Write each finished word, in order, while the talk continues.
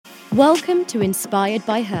Welcome to Inspired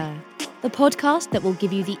by Her, the podcast that will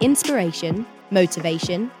give you the inspiration,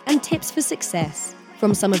 motivation, and tips for success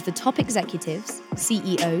from some of the top executives,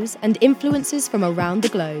 CEOs, and influencers from around the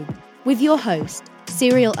globe. With your host,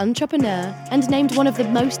 serial entrepreneur, and named one of the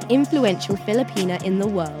most influential Filipina in the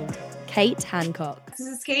world, Kate Hancock. This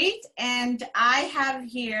is Kate, and I have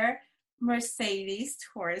here Mercedes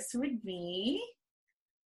Torres with me.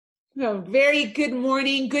 Oh, very good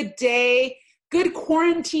morning, good day, good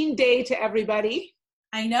quarantine day to everybody.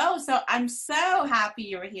 I know, so I'm so happy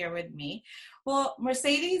you're here with me. Well,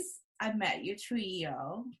 Mercedes, I met you through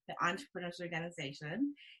EO, the Entrepreneurs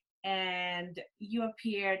Organization, and you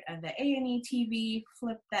appeared on the A&E TV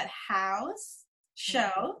Flip That House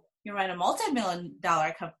show. You run a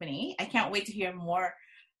multi-million-dollar company. I can't wait to hear more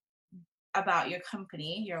about your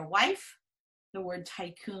company. Your wife, the word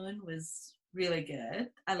tycoon was really good.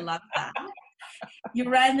 I love that. You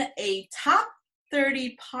run a top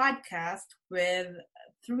 30 podcast with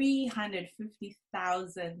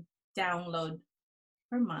 350,000 downloads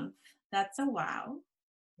per month. That's a wow.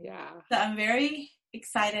 Yeah. So I'm very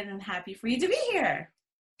excited and happy for you to be here.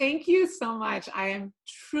 Thank you so much. I am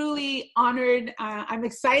truly honored. I'm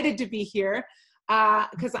excited to be here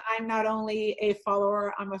because I'm not only a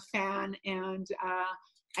follower, I'm a fan, and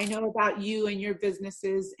I know about you and your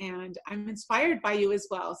businesses, and I'm inspired by you as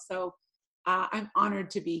well. So I'm honored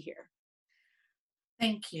to be here.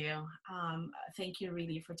 Thank you. Thank you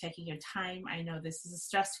really for taking your time. I know this is a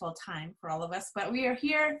stressful time for all of us, but we are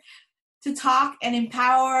here to talk and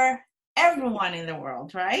empower everyone in the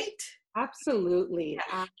world, right? Absolutely.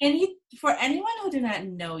 Can you, for anyone who do not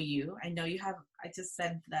know you, I know you have, I just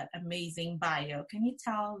said that amazing bio. Can you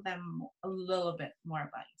tell them a little bit more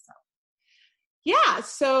about yourself? Yeah,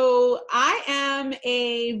 so I am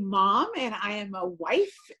a mom and I am a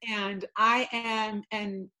wife and I am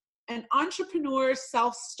an entrepreneur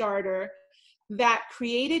self-starter that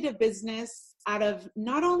created a business out of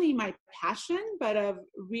not only my passion, but of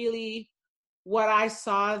really what I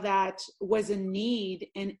saw that was a need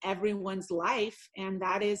in everyone's life, and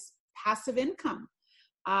that is passive income.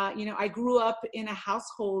 I grew up in a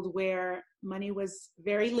household where money was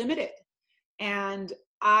very limited, and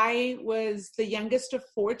I was the youngest of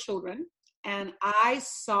 4 children, and I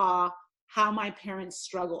saw how my parents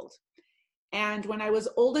struggled. And when I was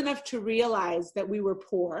old enough to realize that we were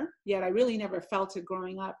poor, yet I really never felt it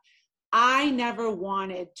growing up, I never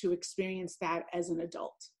wanted to experience that as an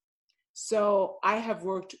adult. So I have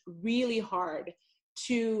worked really hard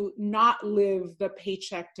to not live the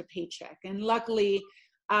paycheck to paycheck. And luckily,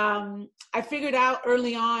 I figured out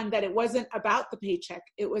early on that it wasn't about the paycheck.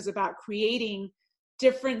 It was about creating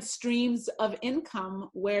different streams of income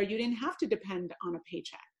where you didn't have to depend on a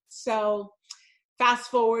paycheck. So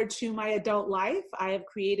fast forward to my adult life, I have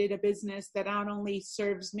created a business that not only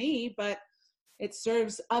serves me, but it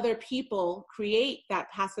serves other people create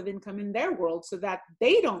that passive income in their world so that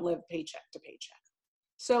they don't live paycheck to paycheck.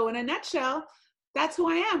 So in a nutshell, that's who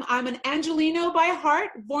I am. I'm an Angelino by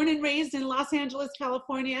heart, born and raised in Los Angeles,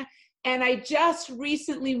 California. And I just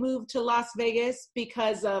recently moved to Las Vegas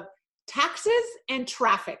because of taxes and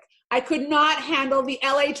traffic. I could not handle the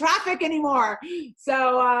LA traffic anymore.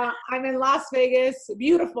 So I'm in Las Vegas,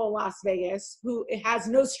 beautiful Las Vegas, who has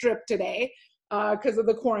no strip today because of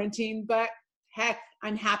the quarantine. But heck,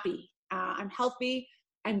 I'm happy. I'm healthy.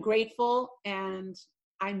 I'm grateful. And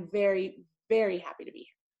I'm very, very happy to be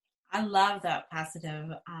here. I love that positive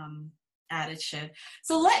attitude.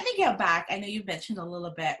 So let me get back. I know you mentioned a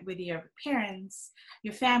little bit with your parents,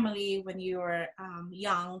 your family when you were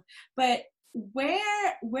young, but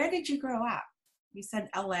where did you grow up? You said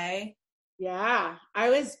LA. Yeah, I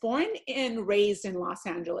was born and raised in Los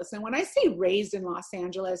Angeles. And when I say raised in Los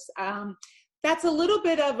Angeles, that's a little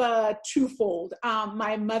bit of a twofold.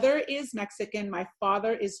 My mother is Mexican. My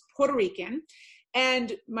father is Puerto Rican.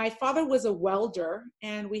 And my father was a welder.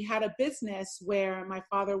 And we had a business where my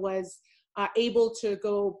father was able to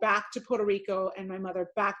go back to Puerto Rico and my mother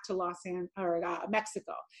back to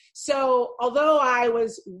Mexico. So although I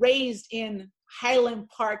was raised in Highland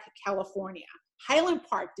Park, California, Highland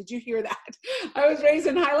Park, did you hear that? I was raised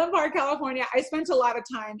in Highland Park, California. I spent a lot of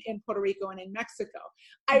time in Puerto Rico and in Mexico.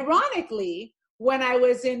 Ironically, when I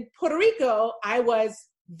was in Puerto Rico, I was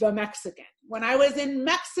the Mexican. When I was in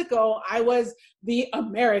Mexico, I was the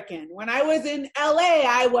American. When I was in LA,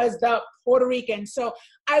 I was the Puerto Rican. So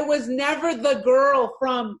I was never the girl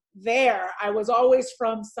from there. I was always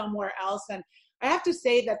from somewhere else. And I have to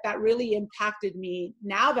say that that really impacted me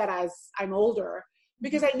now that I'm older,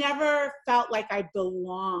 because I never felt like I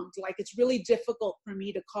belonged. Like it's really difficult for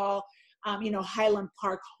me to call, Highland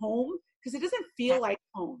Park home, because it doesn't feel like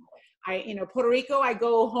home. Puerto Rico, I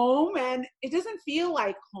go home and it doesn't feel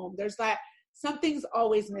like home. There's that, something's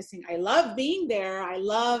always missing. I love being there. I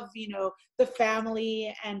love, the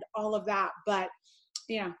family and all of that. But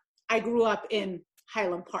yeah, I grew up in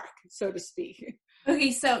Highland Park, so to speak.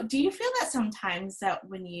 Okay, so do you feel that sometimes that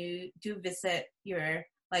when you do visit your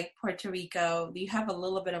like Puerto Rico, you have a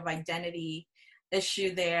little bit of identity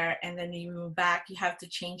issue there, and then you move back, you have to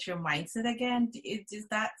change your mindset again? Is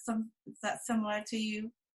that similar to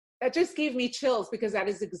you? That just gave me chills because that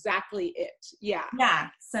is exactly it. Yeah. Yeah.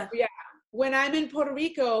 So yeah. When I'm in Puerto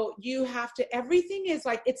Rico, everything is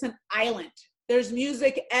like, it's an island. There's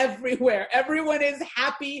music everywhere. Everyone is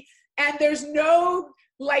happy. And there's no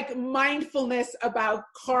like mindfulness about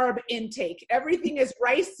carb intake. Everything is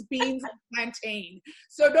rice, beans, and plantain.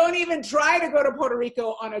 So don't even try to go to Puerto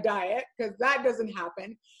Rico on a diet because that doesn't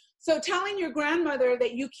happen. So telling your grandmother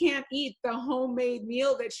that you can't eat the homemade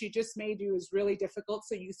meal that she just made you is really difficult.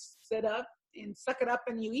 So you sit up and suck it up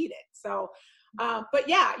and you eat it. So, but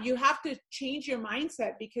yeah, you have to change your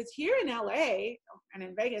mindset because here in LA and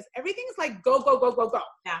in Vegas, everything is like go, go, go, go, go.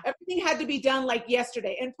 Yeah. Everything had to be done like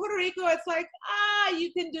yesterday. In Puerto Rico, it's like,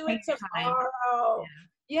 you can do it tomorrow.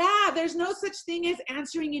 Yeah, there's no such thing as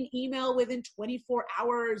answering an email within 24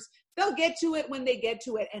 hours. They'll get to it when they get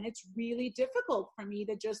to it. And it's really difficult for me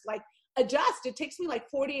to just like adjust. It takes me like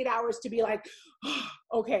 48 hours to be like,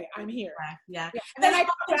 okay, I'm here. Yeah. And then I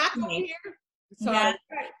come back over here. So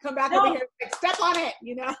come back over here, like, step on it,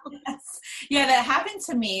 Yes. Yeah, that happened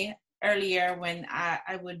to me earlier when I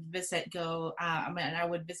would I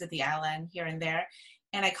would visit the island here and there.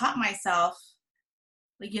 And I caught myself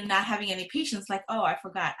like, not having any patience, like, oh, I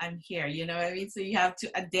forgot I'm here. You know what I mean? So you have to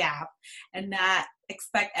adapt and not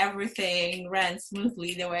expect everything ran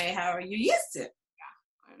smoothly the way however you're used to.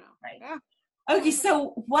 Yeah, I know. Right. Yeah. Okay,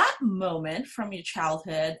 so what moment from your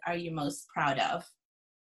childhood are you most proud of?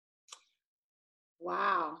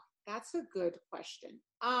 Wow, that's a good question.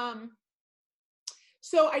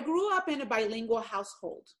 So I grew up in a bilingual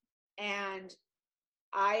household, and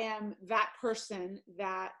I am that person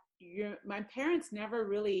that my parents never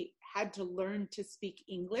really had to learn to speak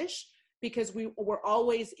English because we were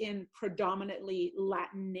always in predominantly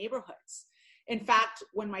Latin neighborhoods. In fact,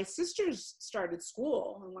 when my sisters started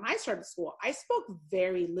school and when I started school, I spoke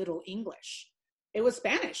very little English. It was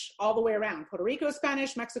Spanish all the way around. Puerto Rico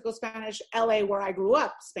Spanish, Mexico Spanish, LA where I grew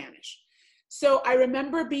up Spanish. So I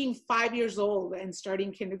remember being 5 years old and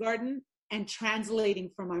starting kindergarten and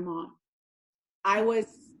translating for my mom. I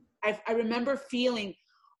remember feeling,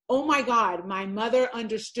 oh my God, my mother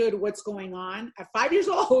understood what's going on at 5 years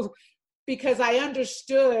old because I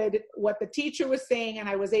understood what the teacher was saying and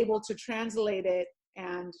I was able to translate it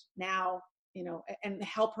and now, and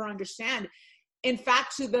help her understand. In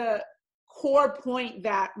fact, to the core point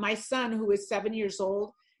that my son, who is 7 years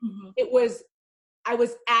old, I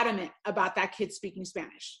was adamant about that kid speaking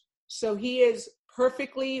Spanish. So he is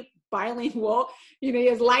perfectly bilingual. He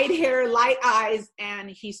has light hair, light eyes, and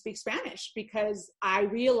he speaks Spanish because I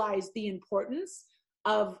realized the importance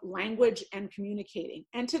of language and communicating.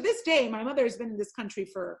 And to this day, my mother has been in this country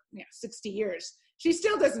for 60 years. She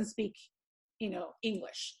still doesn't speak,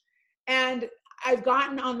 English. And I've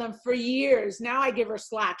gotten on them for years. Now I give her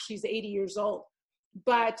slack. She's 80 years old.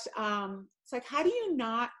 But it's like, how do you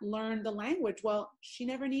not learn the language? Well, she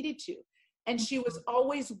never needed to. And she was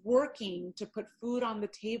always working to put food on the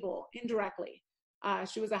table indirectly.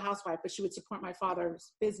 She was a housewife, but she would support my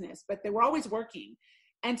father's business. But they were always working.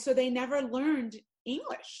 And so they never learned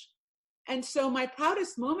English. And so my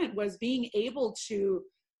proudest moment was being able to,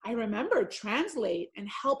 I remember, translate and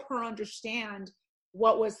help her understand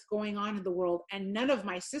what was going on in the world. And none of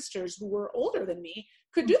my sisters who were older than me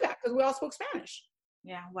could do that because we all spoke Spanish.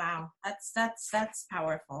 Yeah. Wow. That's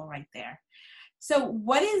powerful right there. So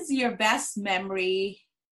what is your best memory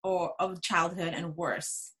of childhood and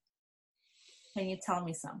worst? Can you tell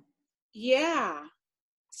me some? Yeah.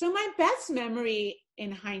 So my best memory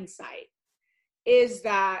in hindsight is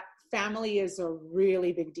that family is a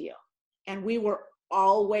really big deal. And we were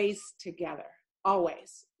always together,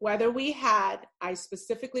 always. Whether I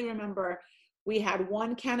specifically remember we had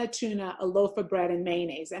one can of tuna, a loaf of bread, and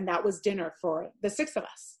mayonnaise, and that was dinner for the 6 of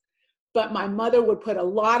us. But my mother would put a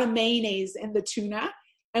lot of mayonnaise in the tuna,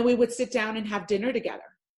 and we would sit down and have dinner together.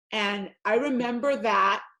 And I remember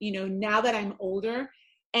that, now that I'm older,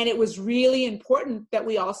 and it was really important that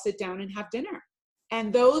we all sit down and have dinner.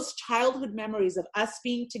 And those childhood memories of us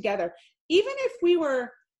being together, even if we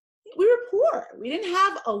were poor, we didn't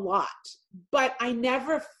have a lot, but I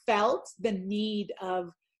never felt the need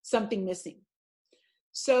of something missing.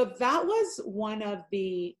 So that was one of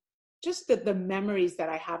the memories that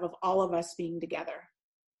I have of all of us being together.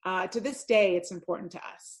 To this day, it's important to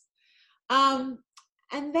us. And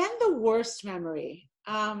then the worst memory,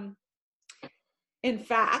 in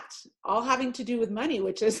fact, all having to do with money,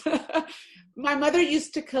 which is my mother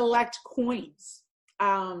used to collect coins.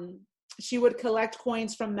 She would collect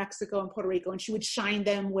coins from Mexico and Puerto Rico, and she would shine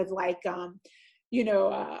them with like,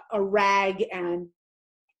 a rag and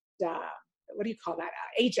what do you call that?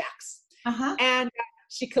 Ajax. Uh-huh. And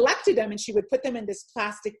she collected them, and she would put them in this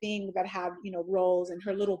plastic thing that had, rolls, and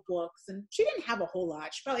her little books. And she didn't have a whole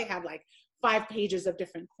lot. She probably had like 5 pages of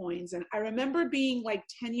different coins. And I remember being like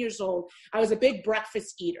 10 years old. I was a big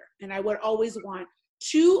breakfast eater, and I would always want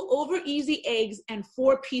 2 over easy eggs and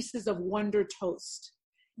 4 pieces of Wonder Toast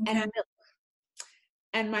and milk.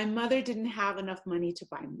 And my mother didn't have enough money to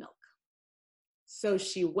buy milk. So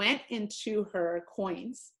she went into her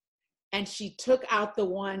coins and she took out the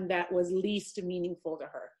one that was least meaningful to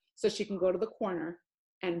her so she can go to the corner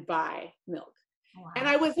and buy milk. Wow. And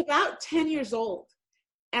I was about 10 years old.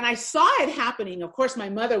 And I saw it happening. Of course, my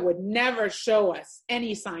mother would never show us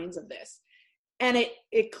any signs of this. And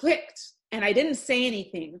it clicked, and I didn't say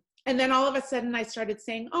anything. And then all of a sudden I started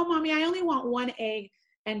saying, "Oh, Mommy, I only want 1 egg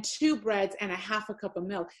and 2 breads and a half a cup of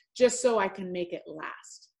milk, just so I can make it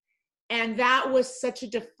last." And that was such a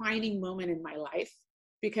defining moment in my life,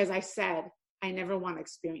 because I said, I never want to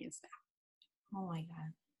experience that. Oh my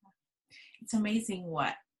God. It's amazing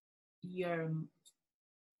what your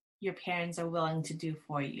parents are willing to do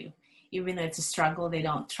for you. Even though it's a struggle, they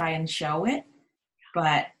don't try and show it.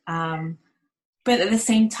 But at the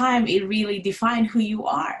same time, it really defined who you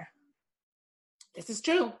are. This is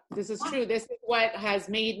true. This is true. This is what has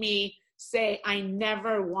made me say, I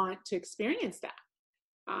never want to experience that.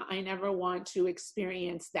 I never want to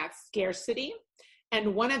experience that scarcity.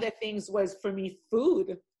 And one of the things was, for me,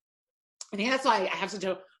 food. I think that's why I have such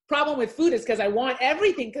a problem with food, is because I want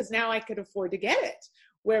everything, because now I could afford to get it.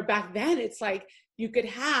 Where back then it's like you could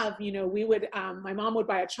have, we would, my mom would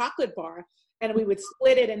buy a chocolate bar and we would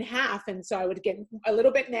split it in half. And so I would get a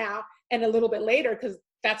little bit now and a little bit later, because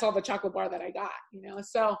that's all the chocolate bar that I got,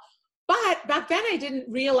 So, but back then I didn't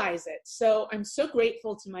realize it. So I'm so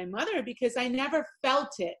grateful to my mother, because I never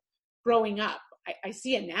felt it growing up. I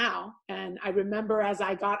see it now. And I remember as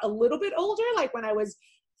I got a little bit older, like when I was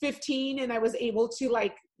 15 and I was able to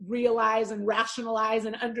like realize and rationalize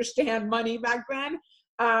and understand money back then.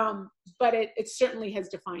 But it certainly has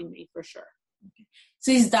defined me for sure. Okay.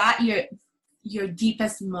 So is that your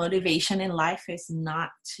deepest motivation in life, is not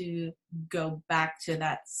to go back to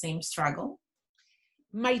that same struggle?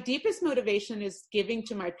 My deepest motivation is giving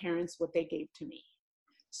to my parents what they gave to me.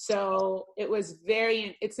 So it's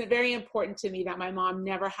very important to me that my mom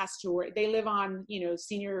never has to work. They live on,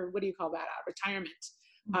 senior, what do you call that? Retirement,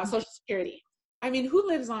 Social Security. I mean, who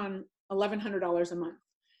lives on $1,100 a month?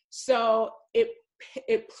 So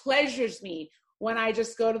it pleasures me when I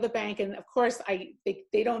just go to the bank, and of course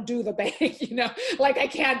they don't do the bank, like I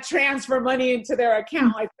can't transfer money into their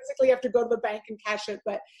account. I physically have to go to the bank and cash it,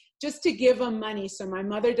 but just to give them money so my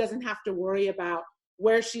mother doesn't have to worry about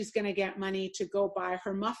where she's going to get money to go buy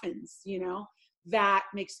her muffins, that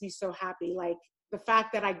makes me so happy. Like the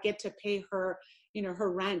fact that I get to pay her,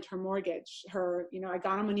 her rent, her mortgage, I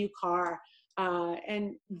got them a new car.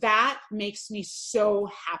 And that makes me so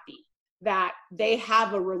happy that they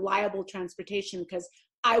have a reliable transportation, because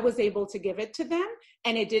I was able to give it to them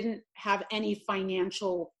and it didn't have any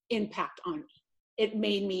financial impact on me. It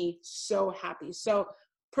made me so happy. So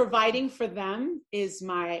providing for them is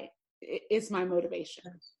my motivation.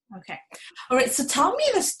 Okay. All right. So tell me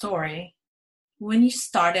the story when you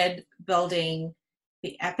started building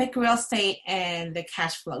the Epic Real Estate and the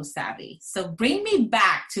CashFlow Savvy. So bring me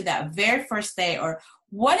back to that very first day, or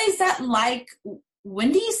what is that like?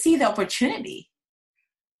 When do you see the opportunity?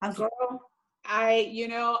 Girl,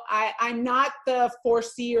 I'm not the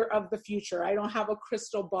foreseer of the future. I don't have a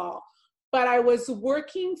crystal ball, but I was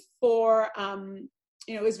working for,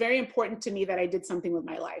 it was very important to me that I did something with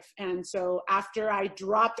my life. And so after I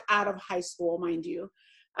dropped out of high school, mind you,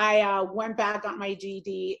 I went back, got my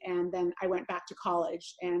GED, and then I went back to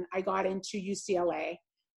college and I got into UCLA.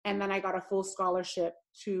 And then I got a full scholarship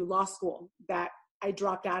to law school that I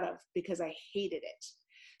dropped out of because I hated it.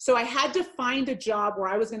 So I had to find a job where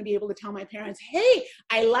I was going to be able to tell my parents, hey,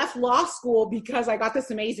 I left law school because I got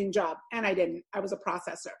this amazing job. And I didn't. I was a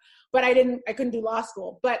processor, but I couldn't do law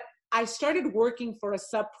school. But I started working for a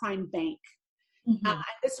subprime bank. Mm-hmm.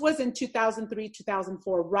 This was in 2003,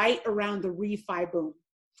 2004, right around the refi boom.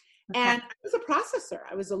 Okay. And I was a processor.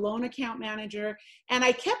 I was a loan account manager. And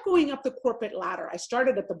I kept going up the corporate ladder. I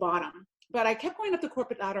started at the bottom, but I kept going up the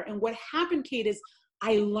corporate ladder. And what happened, Kate, is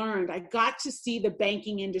I learned, I got to see the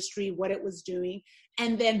banking industry, what it was doing.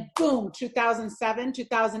 And then boom, 2007,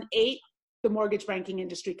 2008, the mortgage banking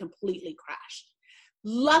industry completely crashed.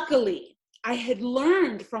 Luckily, I had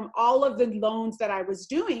learned from all of the loans that I was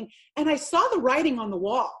doing, and I saw the writing on the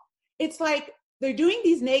wall. It's like they're doing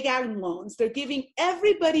these neg-ad loans. They're giving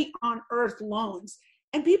everybody on earth loans,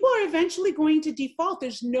 and people are eventually going to default.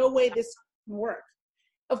 There's no way this can work.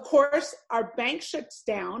 Of course, our bank shuts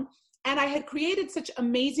down, and I had created such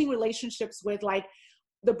amazing relationships with like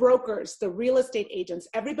the brokers, the real estate agents,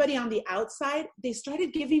 everybody on the outside. They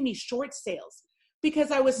started giving me short sales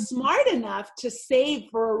because I was smart enough to save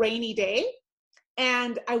for a rainy day.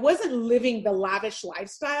 And I wasn't living the lavish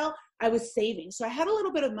lifestyle. I was saving. So I had a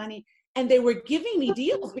little bit of money, and they were giving me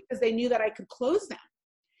deals because they knew that I could close them.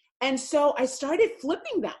 And so I started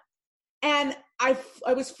flipping them. And I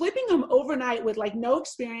was flipping them overnight with like no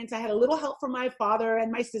experience. I had a little help from my father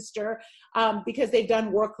and my sister because they've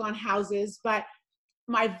done work on houses. But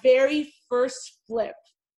my very first flip,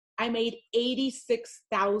 I made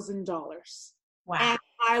 $86,000. Wow. And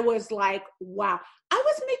I was like, wow. I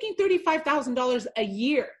was making $35,000 a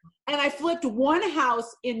year. And I flipped one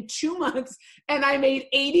house in 2 months and I made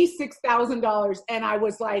 $86,000. And I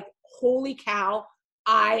was like, holy cow,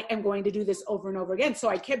 I am going to do this over and over again. So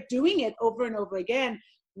I kept doing it over and over again.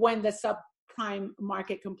 When the subprime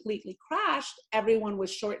market completely crashed, everyone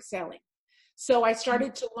was short selling. So I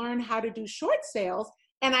started to learn how to do short sales,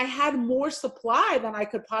 and I had more supply than I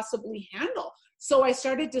could possibly handle. So I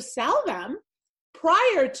started to sell them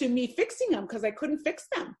prior to me fixing them because I couldn't fix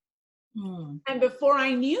them. And before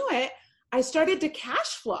I knew it, I started to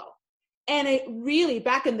cash flow. And it really,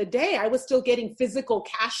 back in the day, I was still getting physical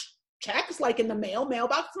cash checks, like in the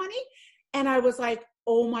mailbox money. And I was like,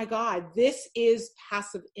 oh my God, this is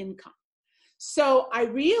passive income. So I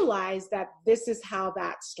realized that this is how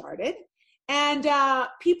that started. And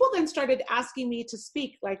people then started asking me to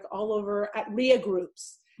speak like all over at RIA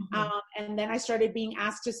groups. And then I started being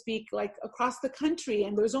asked to speak like across the country,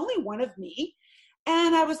 and there was only one of me.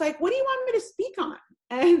 And I was like, what do you want me to speak on?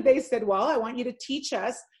 And they said, well, I want you to teach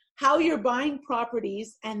us how you're buying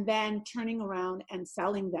properties and then turning around and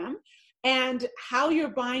selling them, and how you're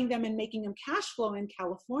buying them and making them cash flow in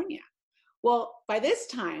California. Well, by this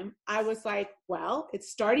time, I was like, well,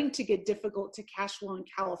 it's starting to get difficult to cash flow in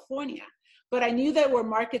California. But I knew there were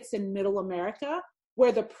markets in Middle America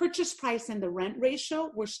where the purchase price and the rent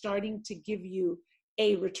ratio were starting to give you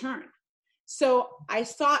a return. So I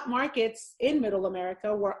sought markets in Middle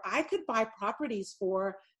America where I could buy properties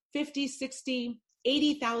for $50,000, $60,000,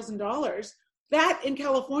 $80,000. That in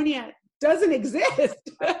California doesn't exist.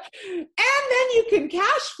 And then you can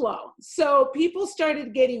cash flow. So people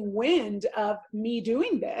started getting wind of me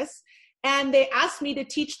doing this, and they asked me to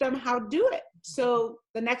teach them how to do it. So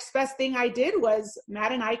the next best thing I did was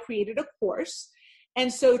Matt and I created a course.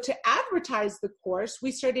 And so to advertise the course,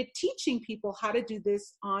 we started teaching people how to do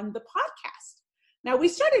this on the podcast. Now, we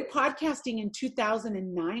started podcasting in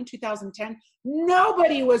 2009, 2010.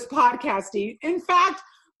 Nobody was podcasting. In fact,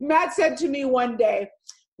 Matt said to me one day,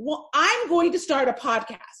 well, I'm going to start a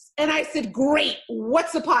podcast. And I said, great,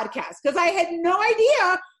 what's a podcast? Because I had no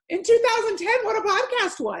idea in 2010 what a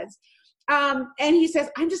podcast was. And he says,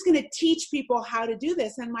 I'm just going to teach people how to do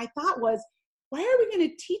this. And my thought was, why are we going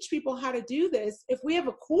to teach people how to do this if we have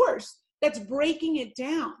a course that's breaking it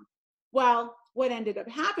down? Well, what ended up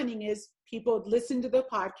happening is people would listen to the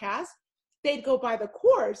podcast, they'd go buy the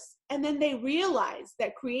course, and then they realized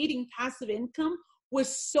that creating passive income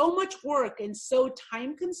was so much work and so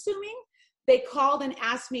time consuming. They called and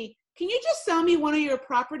asked me, can you just sell me one of your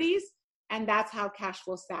properties? And that's how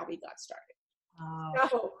Cashflow Savvy got started.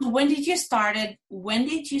 So when did you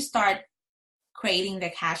start creating the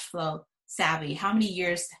Cashflow Savvy? How many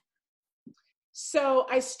years? So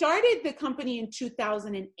I started the company in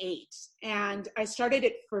 2008, and I started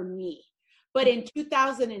it for me. But in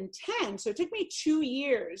 2010, so it took me 2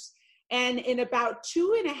 years, and in about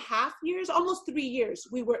 2.5 years, almost 3 years,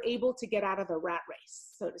 we were able to get out of the rat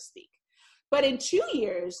race, so to speak. But in 2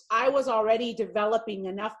 years, I was already developing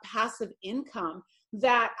enough passive income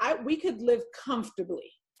that we could live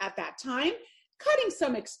comfortably at that time, cutting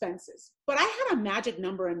some expenses. But I had a magic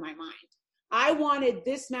number in my mind. I wanted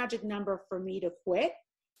this magic number for me to quit.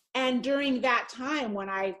 And during that time, when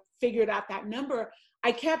I figured out that number,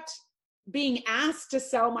 I kept being asked to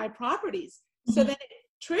sell my properties. So then it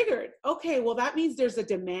triggered, okay, well, that means there's a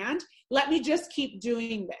demand. Let me just keep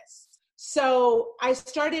doing this. So I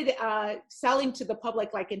started selling to the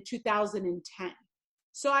public like in 2010.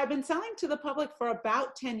 So I've been selling to the public for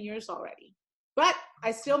about 10 years already, but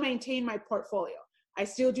I still maintain my portfolio. I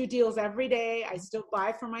still do deals every day. I still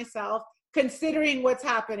buy for myself. considering what's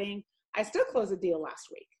happening, I still closed a deal last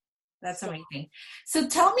week. That's amazing. So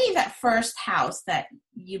tell me that first house that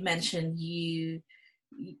you mentioned you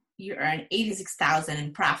earned 86,000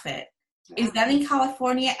 in profit. Yeah. Is that in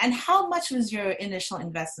California? And how much was your initial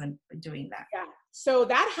investment doing that? Yeah. So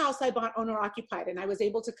that house I bought owner occupied, and I was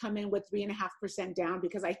able to come in with 3.5% down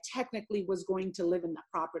because I technically was going to live in that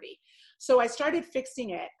property. So I started fixing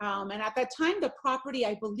it. And at that time, the property,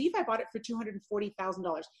 I believe I bought it for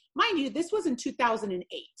 $240,000. Mind you, this was in 2008.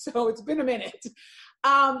 So it's been a minute.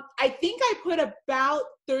 I think I put about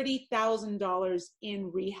 $30,000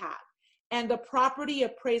 in rehab. And the property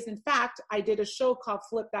appraised, in fact, I did a show called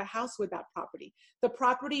Flip That House with that property. The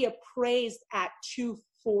property appraised at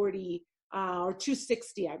 240 or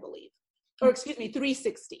 260, I believe, or excuse me,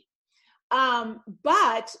 360.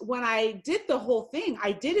 But when I did the whole thing,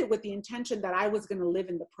 I did it with the intention that I was going to live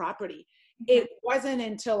in the property. It wasn't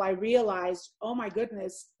until I realized, oh my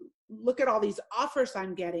goodness, look at all these offers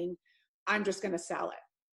I'm getting. I'm just going to sell it.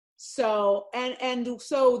 So, and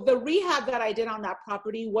so the rehab that I did on that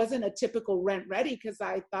property wasn't a typical rent ready because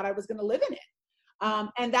I thought I was going to live in it.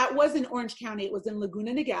 And that was in Orange County. It was in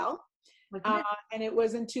Laguna Niguel. And it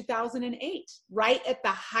was in 2008, right at the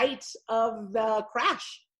height of the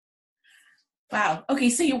crash. Wow. Okay.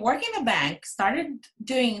 So you work in a bank, started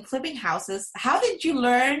doing flipping houses. How did you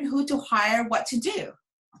learn who to hire, what to do?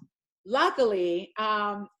 Luckily,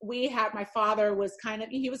 my father was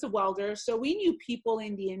he was a welder. So we knew people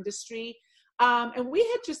in the industry. And we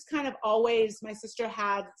had just kind of always, my sister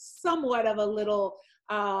had somewhat of a little,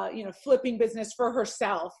 flipping business for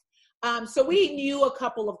herself. So we knew a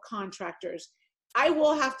couple of contractors. I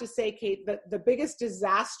will have to say, Kate, that the biggest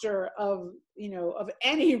disaster of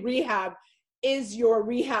any rehab is your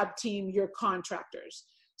rehab team, your contractors.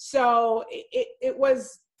 So it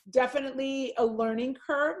was definitely a learning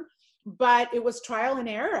curve, but it was trial and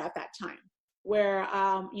error at that time where,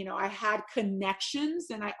 I had connections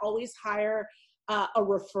and I always hire a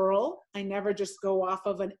referral. I never just go off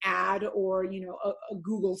of an ad or, a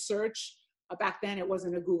Google search. Back then it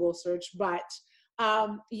wasn't a Google search, but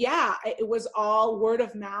it was all word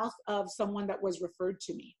of mouth of someone that was referred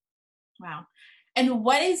to me. Wow. And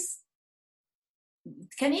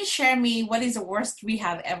can you share me what is the worst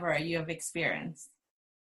rehab ever you have experienced?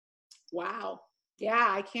 Wow. Yeah,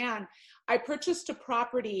 I can. I purchased a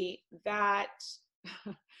property that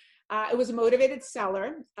it was a motivated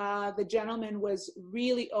seller. The gentleman was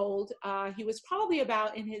really old. He was probably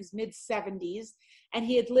about in his mid-70s, and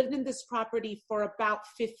he had lived in this property for about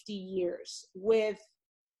 50 years with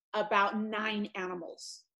about 9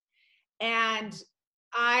 animals. And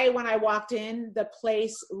when I walked in, the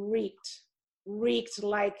place reeked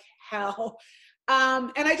like hell.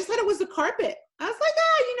 And I just thought it was the carpet. I was like,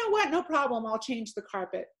 you know what? No problem. I'll change the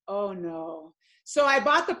carpet. Oh no. So I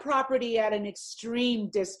bought the property at an extreme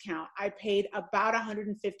discount. I paid about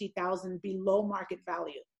 $150,000 below market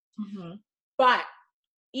value. Mm-hmm. But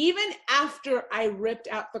even after I ripped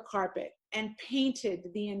out the carpet and painted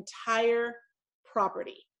the entire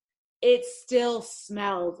property, it still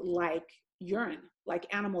smelled like urine, like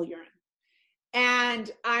animal urine. And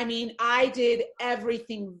I mean, I did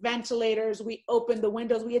everything, ventilators, we opened the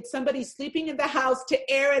windows. We had somebody sleeping in the house to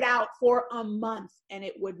air it out for a month and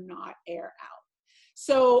it would not air out.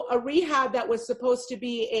 So a rehab that was supposed to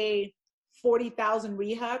be a $40,000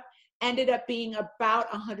 rehab ended up being about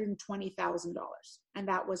 $120,000. And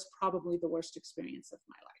that was probably the worst experience of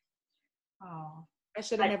my life. Oh, I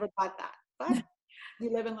should have never bought that, but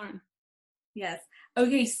you live and learn. Yes.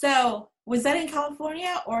 Okay. So was that in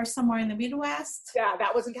California or somewhere in the Midwest? Yeah,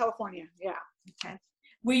 that was in California. Yeah. Okay.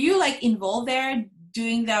 Were you involved there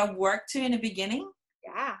doing the work too in the beginning?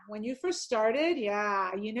 Yeah. When you first started,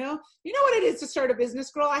 yeah. You know what it is to start a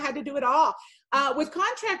business, girl. I had to do it all. With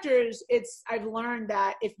contractors, I've learned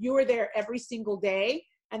that if you are there every single day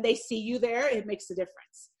and they see you there, it makes a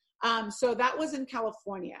difference. So that was in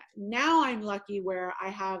California. Now I'm lucky where I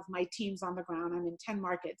have my teams on the ground. I'm in 10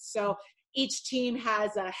 markets. So each team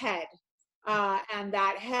has a head, and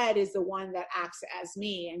that head is the one that acts as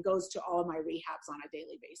me and goes to all my rehabs on a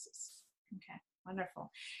daily basis. Okay, wonderful.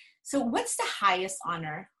 So what's the highest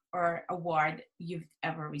honor or award you've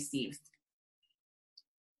ever received?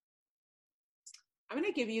 I'm going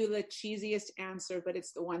to give you the cheesiest answer, but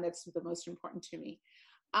it's the one that's the most important to me.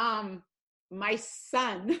 My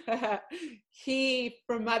son, he,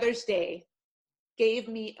 for Mother's Day, gave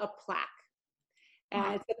me a plaque.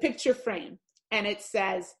 And it's a picture frame. And it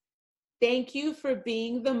says, "Thank you for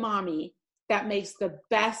being the mommy that makes the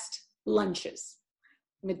best lunches."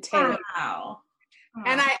 Mateo. Wow.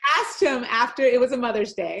 And I asked him after, it was a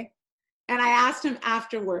Mother's Day, and I asked him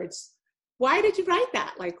afterwards, why did you write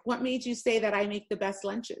that? Like, what made you say that I make the best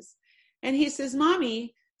lunches? And he says,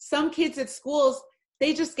 Mommy, some kids at schools,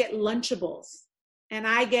 they just get Lunchables. And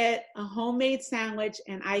I get a homemade sandwich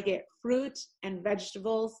and I get fruit and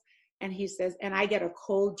vegetables. And he says, and I get a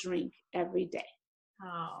cold drink every day.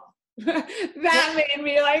 Oh. That made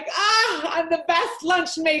me like, I'm the best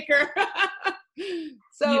lunch maker.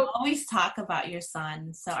 So you always talk about your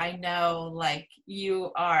son. So I know like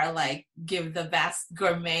you are like, give the best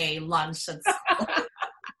gourmet lunch at school.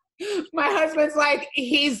 My husband's like,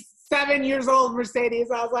 he's 7 years old, Mercedes.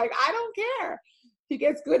 I was like, I don't care. He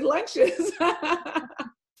gets good lunches.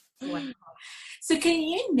 Wonderful. So can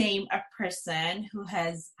you name a person who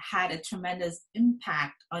has had a tremendous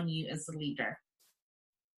impact on you as a leader?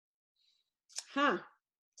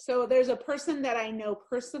 So there's a person that I know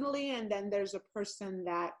personally, and then there's a person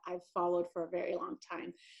that I've followed for a very long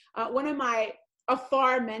time. One of my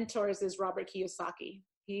afar mentors is Robert Kiyosaki.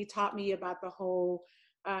 He taught me about the whole,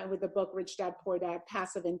 with the book, Rich Dad, Poor Dad,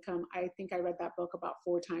 passive income. I think I read that book about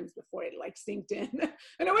 4 times before it like sinked in.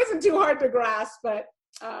 And it wasn't too hard to grasp, but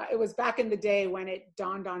it was back in the day when it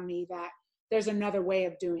dawned on me that there's another way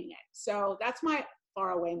of doing it. So that's my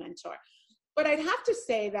far away mentor. But I'd have to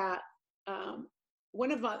say that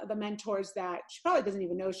one of the mentors that she probably doesn't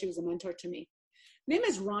even know she was a mentor to me. Her name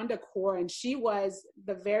is Rhonda Kaur, and she was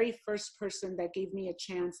the very first person that gave me a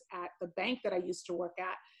chance at the bank that I used to work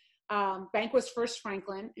at. Bank was First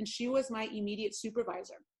Franklin, and she was my immediate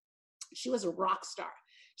supervisor. She was a rock star.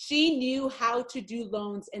 She knew how to do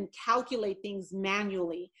loans and calculate things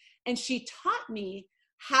manually, and she taught me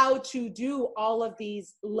how to do all of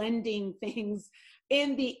these lending things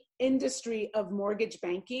in the industry of mortgage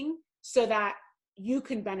banking so that you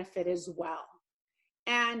can benefit as well.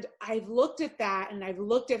 And I've looked at that, and I've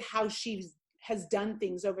looked at how she has done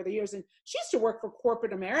things over the years. And she used to work for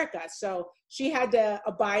corporate America, so she had to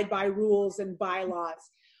abide by rules and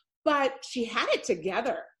bylaws, but she had it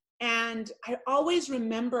together. And I always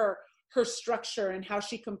remember her structure and how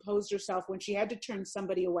she composed herself when she had to turn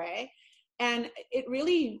somebody away. And it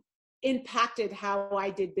really impacted how I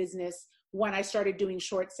did business when I started doing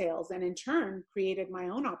short sales, and in turn created my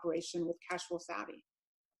own operation with CashFlow Savvy.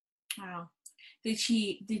 Wow. Did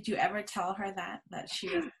you ever tell her that she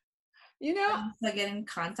was, to get in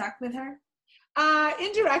contact with her?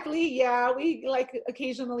 Indirectly, yeah, we like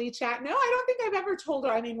occasionally chat. No, I don't think I've ever told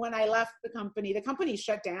her. I mean, when I left the company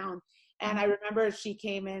shut down, and I remember she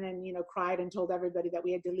came in and, cried and told everybody that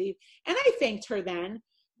we had to leave. And I thanked her then.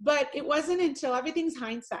 But it wasn't until, everything's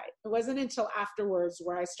hindsight, it wasn't until afterwards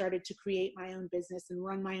where I started to create my own business and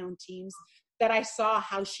run my own teams that I saw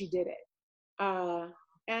how she did it. And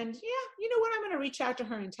yeah, you know what? I'm going to reach out to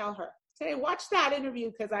her and tell her, say, watch that interview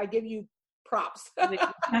because I give you props.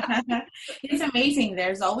 It's amazing.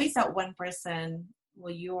 There's always that one person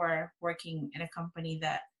while you're working in a company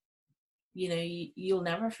that, you'll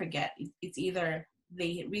never forget. It's either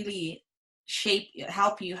they really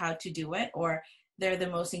help you how to do it, or they're the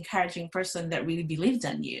most encouraging person that really believed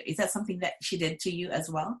in you. Is that something that she did to you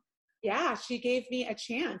as well? Yeah, she gave me a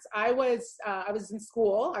chance. I was in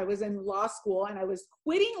school. I was in law school, and I was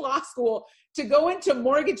quitting law school to go into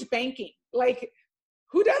mortgage banking. Like,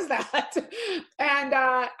 who does that? And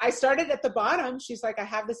I started at the bottom. She's like, I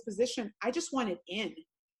have this position. I just wanted in.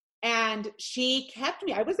 And she kept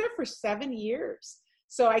me. I was there for 7 years.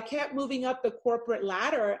 So I kept moving up the corporate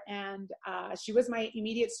ladder, and she was my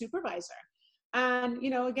immediate supervisor. And,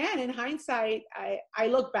 again, in hindsight, I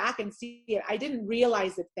look back and see it. I didn't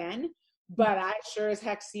realize it then, but I sure as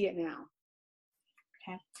heck see it now.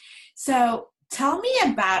 Okay. So tell me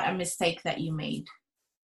about a mistake that you made.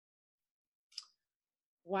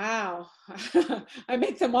 Wow. I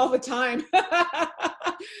make them all the time.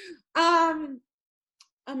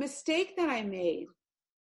 A mistake that I made.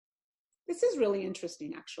 This is really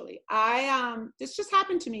interesting, actually. This just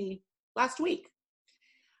happened to me last week.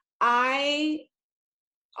 I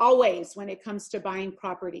always, when it comes to buying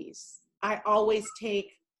properties, I always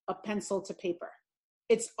take a pencil to paper.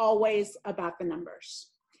 It's always about the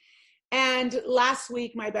numbers. And last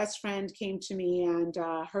week, my best friend came to me, and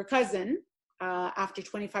her cousin, after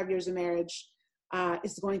 25 years of marriage,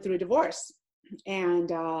 is going through a divorce.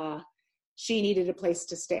 And she needed a place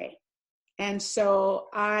to stay. And so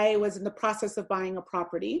I was in the process of buying a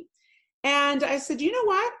property. And I said, you know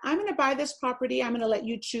what? I'm going to buy this property. I'm going to let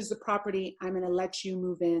you choose the property. I'm going to let you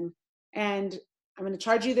move in. And I'm going to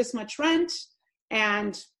charge you this much rent. And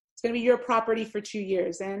it's going to be your property for 2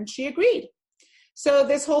 years. And she agreed. So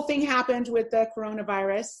this whole thing happened with the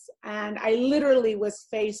coronavirus. And I literally was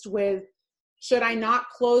faced with, should I not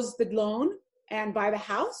close the loan and buy the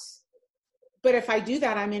house? But if I do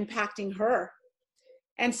that, I'm impacting her.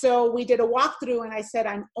 And so we did a walkthrough, and I said,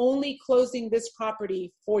 I'm only closing this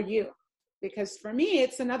property for you, because for me,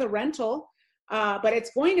 it's another rental, but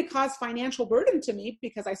it's going to cause financial burden to me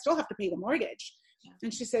because I still have to pay the mortgage. Yeah.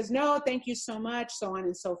 And she says, no, thank you so much, so on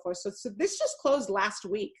and so forth. So this just closed last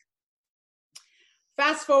week.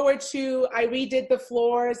 Fast forward to, I redid the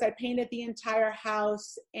floors, I painted the entire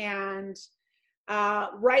house, and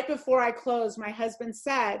right before I closed, my husband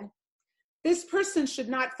said, this person should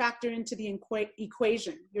not factor into the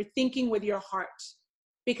equation. You're thinking with your heart,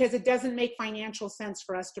 because it doesn't make financial sense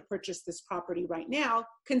for us to purchase this property right now,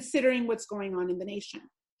 considering what's going on in the nation.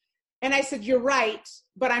 And I said, you're right,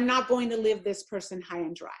 but I'm not going to leave this person high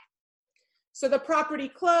and dry. So the property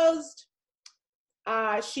closed.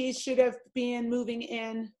 She should have been moving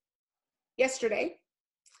in yesterday.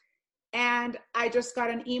 And I just got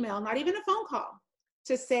an email, not even a phone call,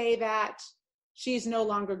 to say that she's no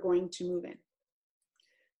longer going to move in.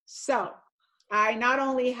 So I not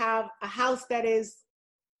only have a house that is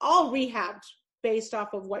all rehabbed based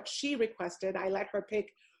off of what she requested. I let her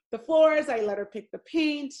pick the floors. I let her pick the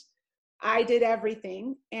paint. I did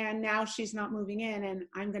everything. And now she's not moving in, and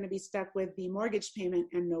I'm going to be stuck with the mortgage payment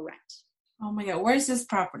and no rent. Oh my God. Where's this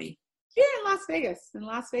property? Here in Las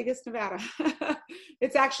Vegas, Nevada.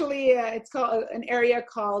 It's actually, it's called an area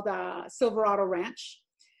called Silverado Ranch.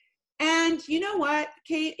 And you know what,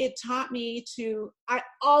 Kate, it taught me I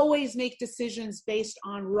always make decisions based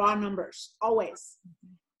on raw numbers, always.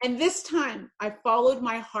 And this time I followed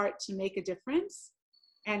my heart to make a difference,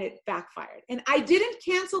 and it backfired. And I didn't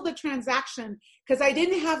cancel the transaction because I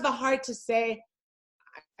didn't have the heart to say,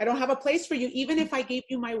 I don't have a place for you, even if I gave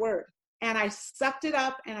you my word. And I sucked it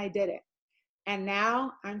up and I did it. And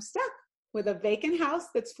now I'm stuck with a vacant house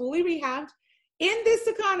that's fully rehabbed in this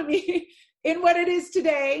economy, in what it is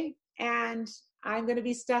today. And I'm going to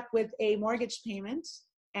be stuck with a mortgage payment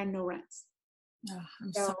and no rents. Oh,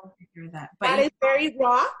 I'm sorry to hear that. But that is very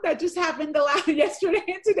raw. That just happened yesterday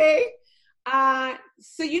and today.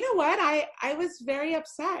 So you know what? I was very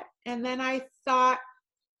upset. And then I thought,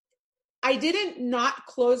 I didn't not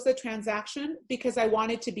close the transaction because I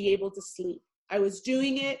wanted to be able to sleep. I was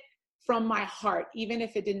doing it from my heart, even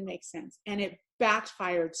if it didn't make sense. And it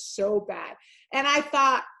backfired so bad. And I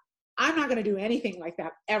thought, I'm not going to do anything like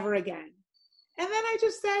that ever again. And then I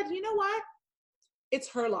just said, you know what? It's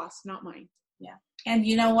her loss, not mine. Yeah. And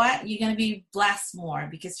you know what? You're going to be blessed more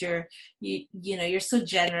because you're so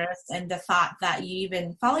generous, and the thought that you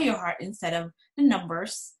even follow your heart instead of the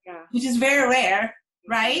numbers, which is very rare,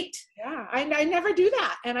 right? Yeah. I never do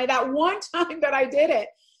that. And that one time that I did it,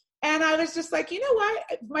 and I was just like, you know what?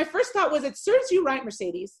 My first thought was, it serves you right,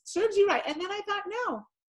 Mercedes. It serves you right. And then I thought, no.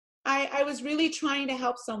 I was really trying to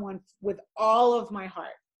help someone with all of my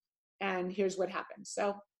heart. And here's what happened.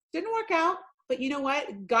 So didn't work out, but you know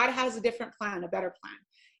what? God has a different plan, a better plan.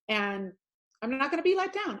 And I'm not going to be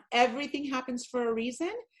let down. Everything happens for a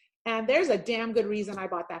reason. And there's a damn good reason I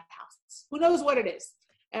bought that house. Who knows what it is?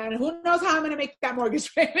 And who knows how I'm going to make that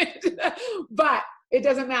mortgage payment? But it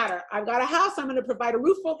doesn't matter. I've got a house. I'm going to provide a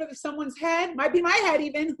roof over someone's head. Might be my head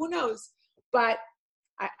even. Who knows? But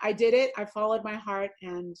I did it. I followed my heart,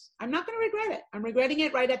 and I'm not going to regret it. I'm regretting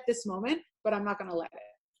it right at this moment, but I'm not going to let it.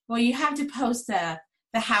 Well, you have to post the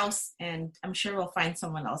house, and I'm sure we'll find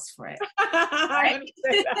someone else for it. Right?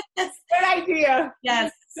 Good idea.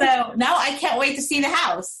 Yes. So now I can't wait to see the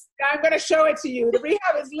house. I'm going to show it to you. The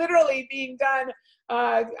rehab is literally being done.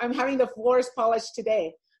 I'm having the floors polished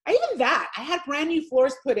today. I had brand new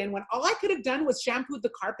floors put in when all I could have done was shampoo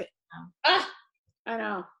the carpet. I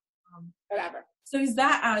know. Whatever. So is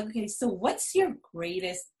that, okay, so what's your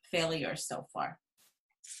greatest failure so far?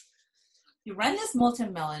 You run this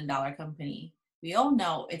multi-million-dollar company. We all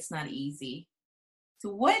know it's not easy. So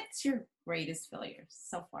what's your greatest failure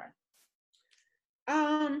so far?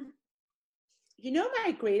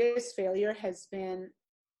 My greatest failure has been,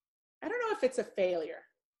 I don't know if it's a failure,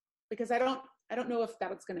 because I don't know if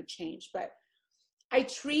that's going to change, but I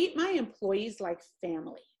treat my employees like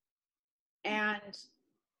family. And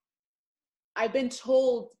I've been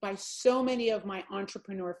told by so many of my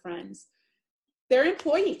entrepreneur friends, they're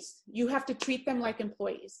employees. You have to treat them like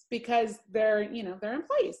employees because they're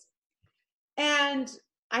employees. And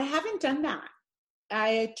I haven't done that.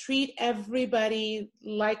 I treat everybody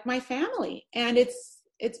like my family. And it's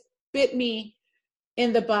bit me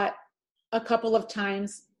in the butt a couple of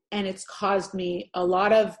times, and it's caused me a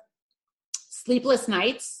lot of sleepless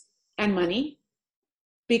nights and money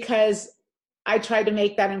because I tried to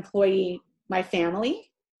make that employee my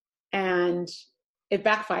family, and it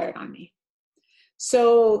backfired on me.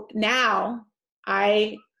 So now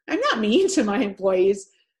I'm not mean to my employees,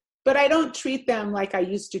 but I don't treat them like I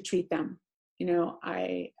used to treat them.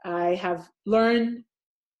 I have learned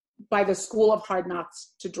by the school of hard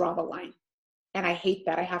knocks to draw the line. And I hate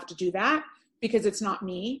that I have to do that because it's not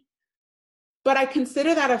me. But I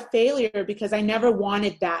consider that a failure because I never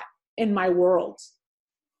wanted that in my world.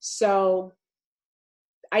 So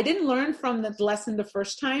I didn't learn from the lesson the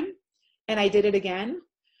first time, and I did it again.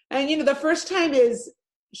 And, the first time is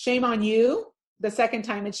shame on you. The second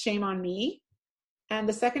time it's shame on me. And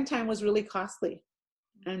the second time was really costly.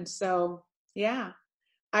 And so, yeah,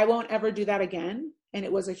 I won't ever do that again. And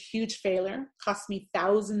it was a huge failure, cost me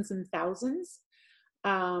thousands and thousands.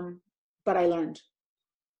 But I learned.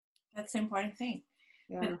 That's the important thing.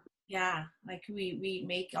 Yeah. But, yeah. Like we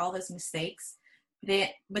make all those mistakes,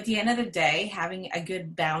 but at the end of the day, having a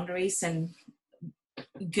good boundaries and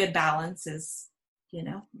good balance is,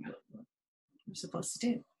 what we're supposed to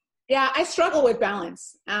do. Yeah, I struggle with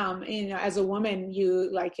balance. As a woman,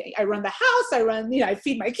 I run the house, I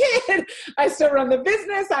feed my kid, I still run the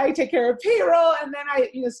business, I take care of payroll, and then I,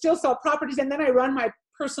 still sell properties, and then I run my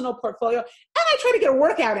personal portfolio, and I try to get a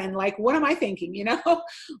workout in. Like, what am I thinking,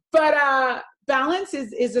 But balance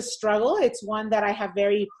is a struggle. It's one that I have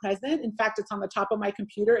very present. In fact, it's on the top of my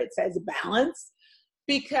computer. It says balance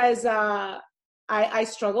because I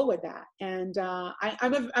struggle with that. And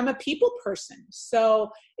I'm a people person.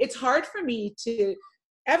 So it's hard for me to,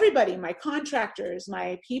 everybody, my contractors,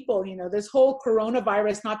 my people, this whole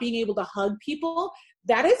coronavirus, not being able to hug people,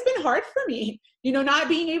 that has been hard for me. Not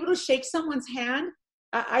being able to shake someone's hand.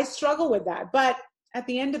 I struggle with that. But at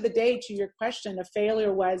the end of the day, to your question, a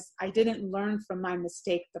failure was I didn't learn from my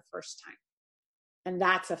mistake the first time. And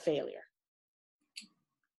that's a failure.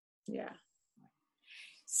 Yeah.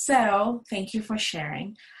 So thank you for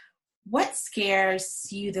sharing. What scares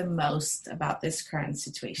you the most about this current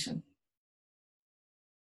situation?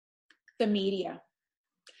 The media.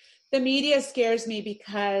 The media scares me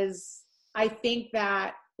because I think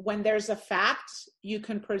that when there's a fact, you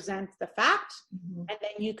can present the fact, and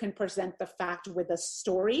then you can present the fact with a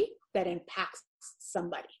story that impacts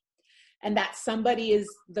somebody. And that somebody is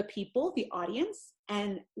the people, the audience,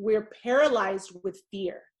 and we're paralyzed with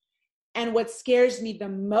fear. And what scares me the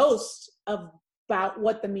most about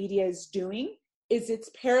what the media is doing is it's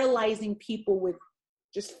paralyzing people with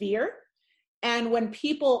just fear. And when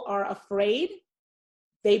people are afraid,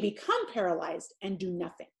 they become paralyzed and do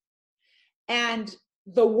nothing. And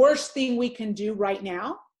the worst thing we can do right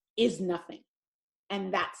now is nothing.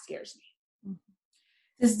 And that scares me.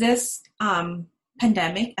 Does this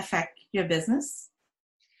pandemic affect your business?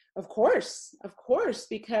 Of course,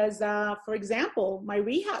 because for example, my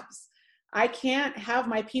rehabs, I can't have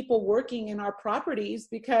my people working in our properties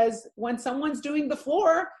because when someone's doing the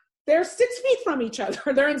floor, they're 6 feet from each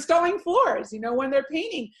other. They're installing floors, when they're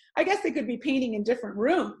painting. I guess they could be painting in different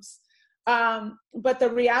rooms. But the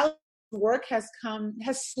reality of work has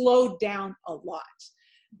slowed down a lot.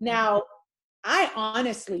 Now, I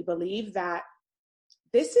honestly believe that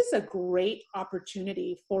this is a great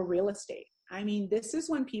opportunity for real estate. I mean, this is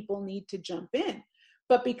when people need to jump in.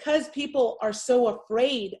 But because people are so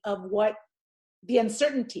afraid of what the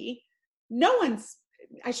uncertainty,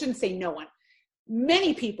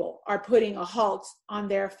 many people are putting a halt on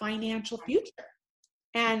their financial future.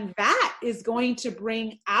 And that is going to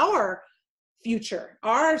bring our future,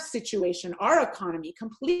 our situation, our economy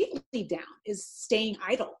completely down, is staying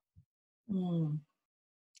idle.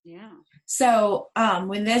 Yeah. So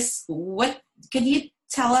what can you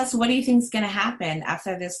tell us, what do you think is going to happen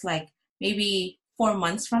after this, like maybe 4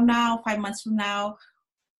 months from now, 5 months from now?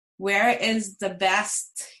 Where is the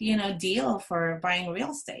best, deal for buying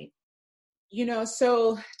real estate?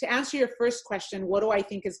 So to answer your first question, what do I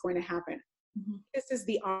think is going to happen? This is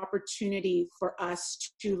the opportunity for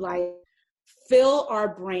us to fill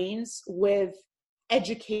our brains with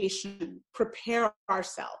education, prepare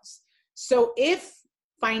ourselves. So if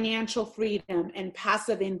financial freedom and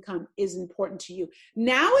passive income is important to you,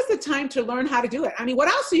 now is the time to learn how to do it. I mean, what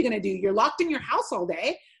else are you going to do? You're locked in your house all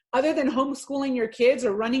day. Other than homeschooling your kids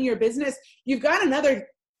or running your business, you've got another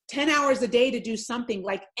 10 hours a day to do something.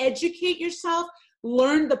 Like, educate yourself,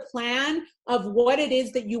 learn the plan of what it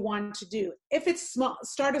is that you want to do. If it's small,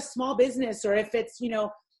 start a small business, or if it's,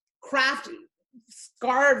 craft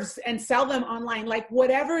scarves and sell them online, like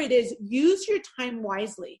whatever it is, use your time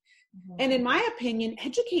wisely. And in my opinion,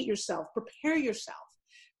 educate yourself, prepare yourself,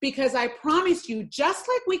 because I promise you, just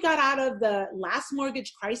like we got out of the last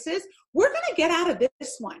mortgage crisis, we're going to get out of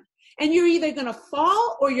this one. And you're either going to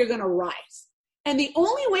fall or you're going to rise. And the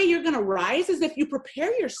only way you're going to rise is if you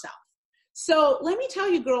prepare yourself. So let me tell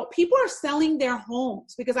you, girl, people are selling their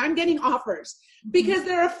homes, because I'm getting offers, because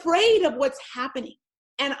they're afraid of what's happening.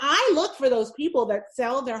 And I look for those people that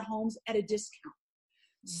sell their homes at a discount.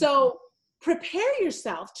 So prepare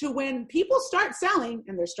yourself to, when people start selling,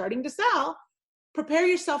 and they're starting to sell, prepare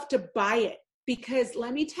yourself to buy it. Because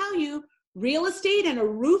let me tell you, real estate and a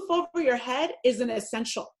roof over your head is an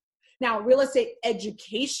essential. Now, real estate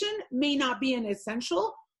education may not be an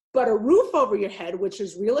essential, but a roof over your head, which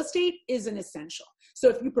is real estate, is an essential. So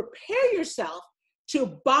if you prepare yourself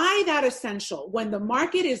to buy that essential when the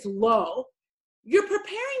market is low, you're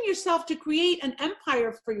preparing yourself to create an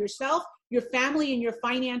empire for yourself, your family, and your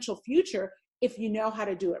financial future if you know how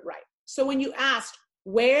to do it right. So when you asked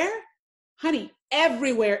where, honey,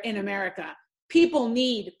 everywhere in America, people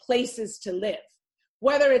need places to live.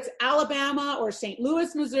 Whether it's Alabama or St.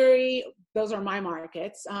 Louis, Missouri, those are my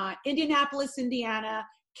markets, Indianapolis, Indiana,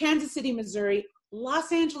 Kansas City, Missouri,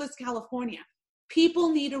 Los Angeles, California. People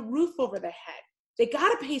need a roof over their head. They got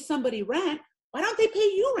to pay somebody rent. Why don't they pay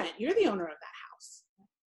you rent? You're the owner of that house.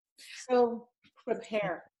 So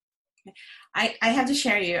prepare. I have to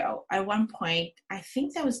share you, at one point, I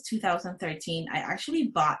think that was 2013, I actually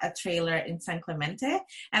bought a trailer in San Clemente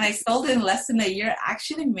and I sold it in less than a year,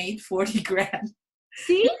 actually made 40 grand.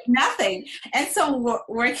 See? Nothing. And so we're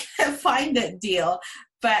going to find a deal.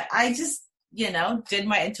 But I just, did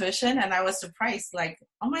my intuition and I was surprised, like,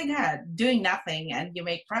 oh my God, doing nothing and you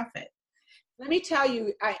make profit. Let me tell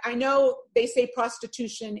you, I know they say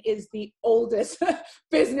prostitution is the oldest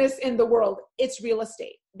business in the world. It's real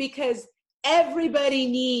estate, because everybody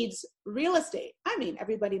needs real estate. I mean,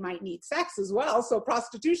 everybody might need sex as well, so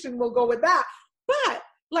prostitution will go with that. But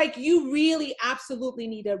like, you really absolutely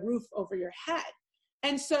need a roof over your head.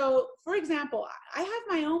 And so, for example, I have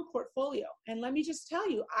my own portfolio, and let me just tell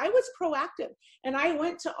you, I was proactive, and I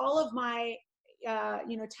went to all of my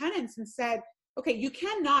tenants and said, okay, you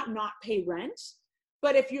cannot not pay rent,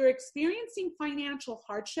 but if you're experiencing financial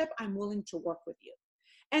hardship, I'm willing to work with you.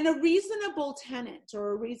 And a reasonable tenant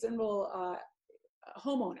or a reasonable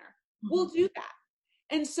homeowner will do that.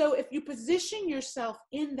 And so if you position yourself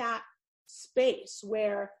in that space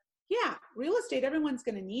where, yeah, real estate, everyone's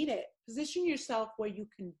going to need it, position yourself where you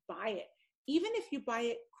can buy it. Even if you buy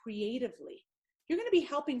it creatively, you're going to be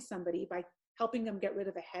helping somebody by helping them get rid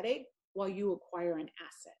of a headache while you acquire an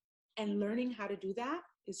asset. And learning how to do that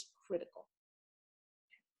is critical.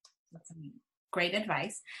 That's great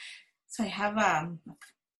advice. So I have a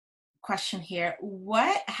question here.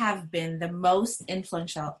 What have been the most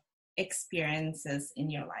influential experiences in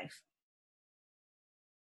your life?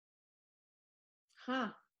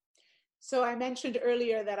 So I mentioned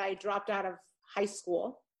earlier that I dropped out of high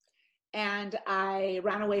school and I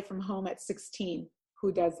ran away from home at 16.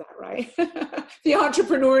 Who does that, right? The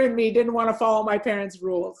entrepreneur in me didn't want to follow my parents'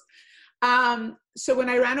 rules. So when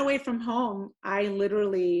I ran away from home, I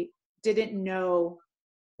literally didn't know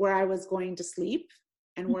where I was going to sleep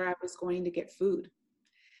and where I was going to get food.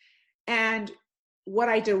 And what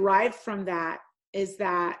I derived from that is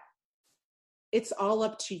that it's all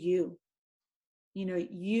up to you.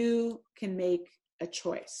 You can make a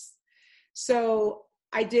choice. So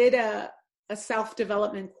I did a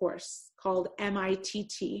self-development course called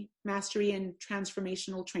MITT, Mastery in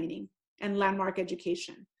Transformational Training and Landmark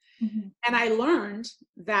Education. Mm-hmm. And I learned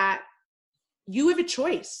that you have a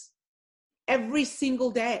choice every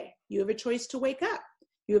single day. You have a choice to wake up.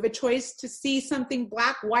 You have a choice to see something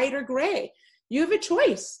black, white, or gray. You have a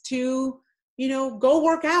choice to, go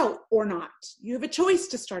work out or not. You have a choice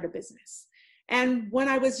to start a business. And when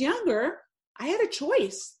I was younger, I had a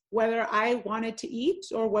choice whether I wanted to eat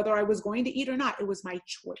or whether I was going to eat or not. It was my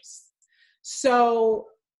choice. So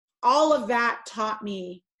all of that taught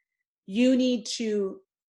me you need to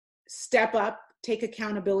step up, take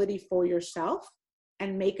accountability for yourself,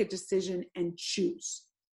 and make a decision and choose.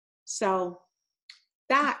 So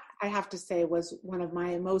that, I have to say, was one of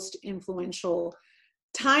my most influential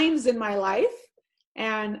times in my life.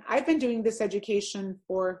 And I've been doing this education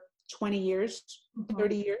for 20 years,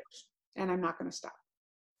 30 years, and I'm not going to stop.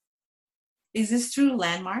 Is this through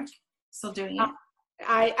Landmark? Still doing it?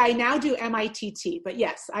 I now do MITT, but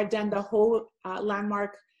yes, I've done the whole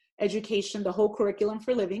Landmark education, the whole curriculum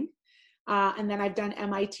for living. And then I've done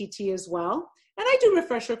MITT as well. And I do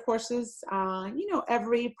refresher courses,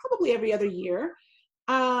 probably every other year.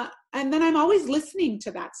 And then I'm always listening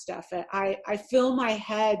to that stuff. I fill my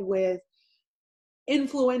head with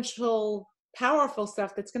influential, powerful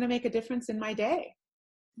stuff that's going to make a difference in my day.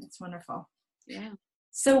 That's wonderful. Yeah.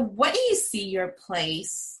 So what do you see your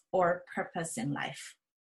place or purpose in life?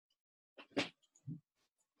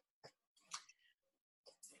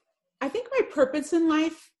 I think my purpose in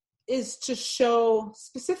life is to show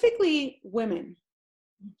specifically women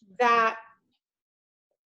that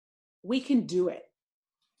we can do it.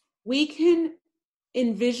 We can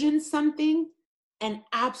envision something and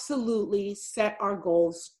absolutely set our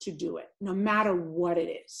goals to do it, no matter what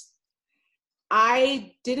it is.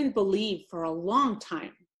 I didn't believe for a long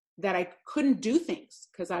time that I couldn't do things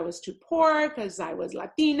because I was too poor, because I was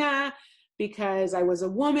Latina, because I was a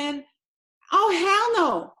woman. Oh, hell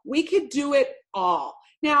no. We could do it all.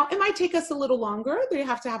 Now, it might take us a little longer. You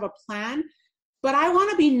have to have a plan. But I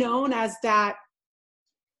want to be known as that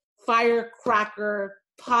firecracker,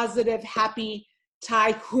 positive, happy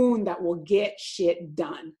tycoon that will get shit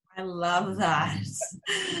done. I love that.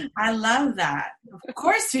 I love that. Of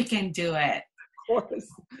course we can do it. Of course.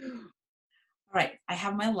 All right. I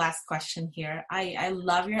have my last question here. I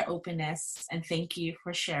love your openness and thank you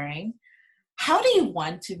for sharing. How do you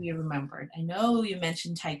want to be remembered? I know you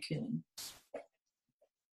mentioned Tycoon.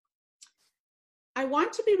 I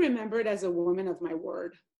want to be remembered as a woman of my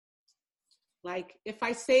word. Like, if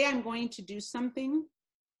I say I'm going to do something,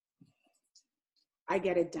 I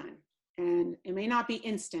get it done. And it may not be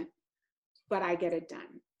instant, but I get it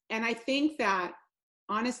done. And I think that,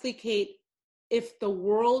 honestly, Kate, if the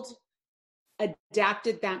world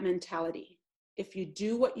adapted that mentality, if you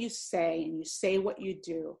do what you say and you say what you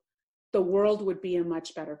do, the world would be a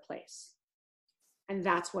much better place. And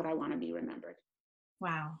that's what I want to be remembered.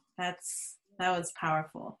 Wow, that was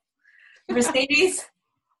powerful. Mercedes,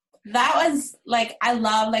 that was like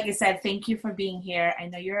I said, thank you for being here. I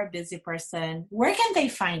know you're a busy person. Where can they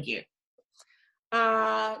find you?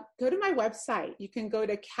 Go to my website. You can go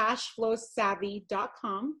to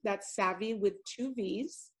cashflowsavvy.com. That's savvy with 2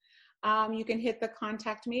 V's. You can hit the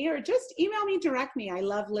contact me or just email me directly. I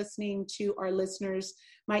love listening to our listeners.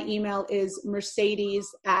 My email is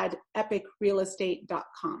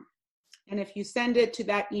mercedes@epicrealestate.com. And if you send it to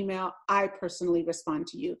that email, I personally respond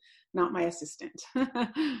to you, not my assistant.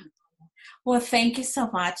 Well, thank you so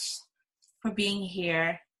much for being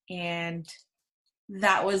here. And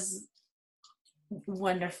that was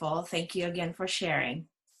wonderful. Thank you again for sharing.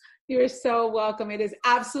 You're so welcome. It is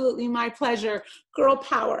absolutely my pleasure. Girl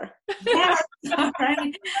power. Yes. All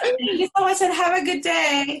right. Thank you so much and have a good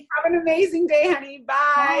day. Have an amazing day, honey.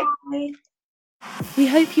 Bye. Bye. We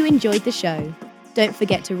hope you enjoyed the show. Don't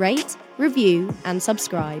forget to rate, review, and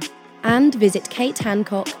subscribe. And visit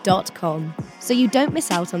katehancock.com so you don't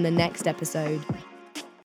miss out on the next episode.